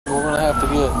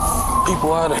get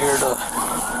people out of here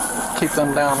to keep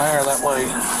them down there. That way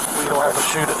we don't have to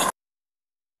shoot it.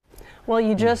 Well,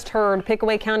 you just heard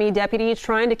Pickaway County deputies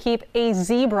trying to keep a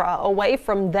zebra away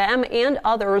from them and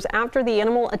others after the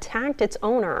animal attacked its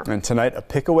owner. And tonight, a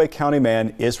Pickaway County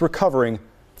man is recovering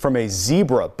from a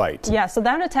zebra bite. Yeah, so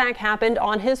that attack happened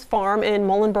on his farm in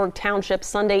Muhlenberg Township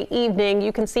Sunday evening.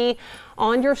 You can see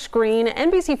on your screen,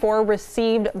 NBC4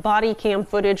 received body cam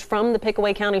footage from the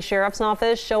Pickaway County Sheriff's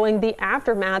Office showing the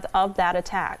aftermath of that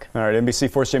attack. All right,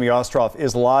 NBC4's Jamie Ostroff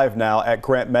is live now at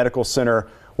Grant Medical Center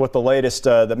with the latest.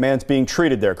 The man's being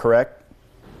treated there, correct?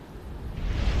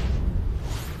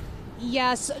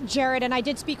 Yes, Jared, and I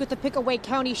did speak with the Pickaway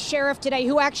County Sheriff today,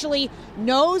 who actually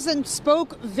knows and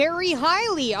spoke very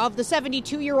highly of the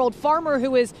 72-year-old farmer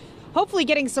who is hopefully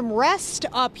getting some rest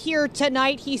up here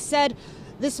tonight. He said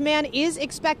this man is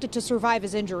expected to survive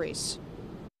his injuries.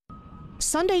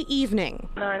 Sunday evening,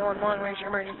 911, where's your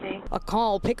emergency? A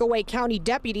call Pickaway County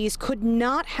deputies could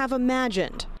not have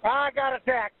imagined. I got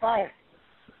attacked by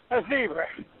a zebra.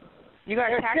 You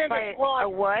got attacked by a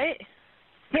what?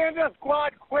 Send the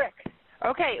squad quick.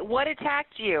 Okay, what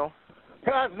attacked you?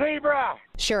 A zebra.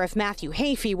 Sheriff Matthew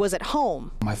Hafey was at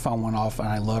home. My phone went off and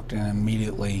I looked, and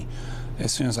immediately,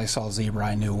 as soon as I saw a zebra,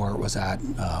 I knew where it was at.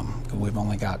 We've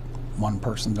only got one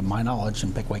person, to my knowledge,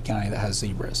 in Pickaway County that has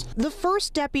zebras. The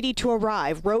first deputy to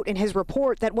arrive wrote in his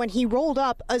report that when he rolled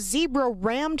up, a zebra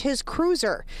rammed his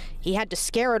cruiser. He had to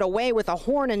scare it away with a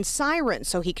horn and siren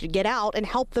so he could get out and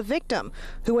help the victim,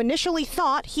 who initially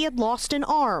thought he had lost an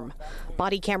arm.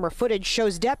 Body camera footage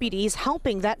shows deputies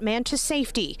helping that man to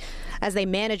safety. As they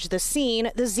manage the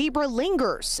scene, the zebra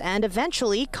lingers and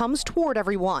eventually comes toward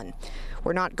everyone.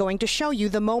 We're not going to show you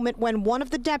the moment when one of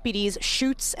the deputies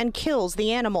shoots and kills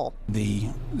the animal. The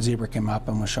zebra came up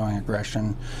and was showing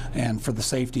aggression, and for the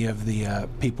safety of the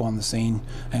people on the scene,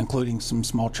 including some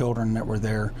small children that were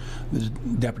there, the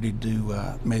deputy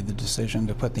made the decision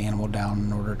to put the animal down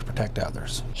in order to protect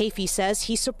others. Hafey says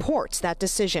he supports that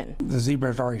decision. The zebra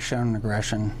has already shown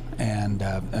aggression, and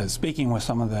speaking with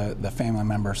some of the family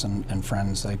members and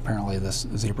friends, apparently this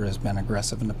zebra has been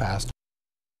aggressive in the past.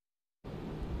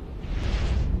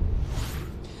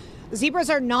 Zebras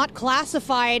are not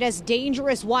classified as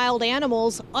dangerous wild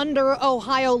animals under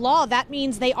Ohio law. That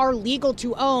means they are legal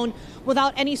to own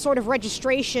without any sort of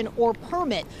registration or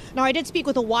permit. Now, I did speak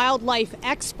with a wildlife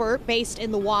expert based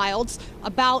in the wilds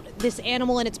about this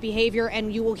animal and its behavior,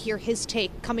 and you will hear his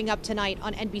take coming up tonight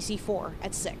on NBC4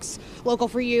 at 6. Local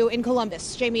for you in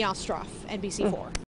Columbus, Jamie Ostroff, NBC4.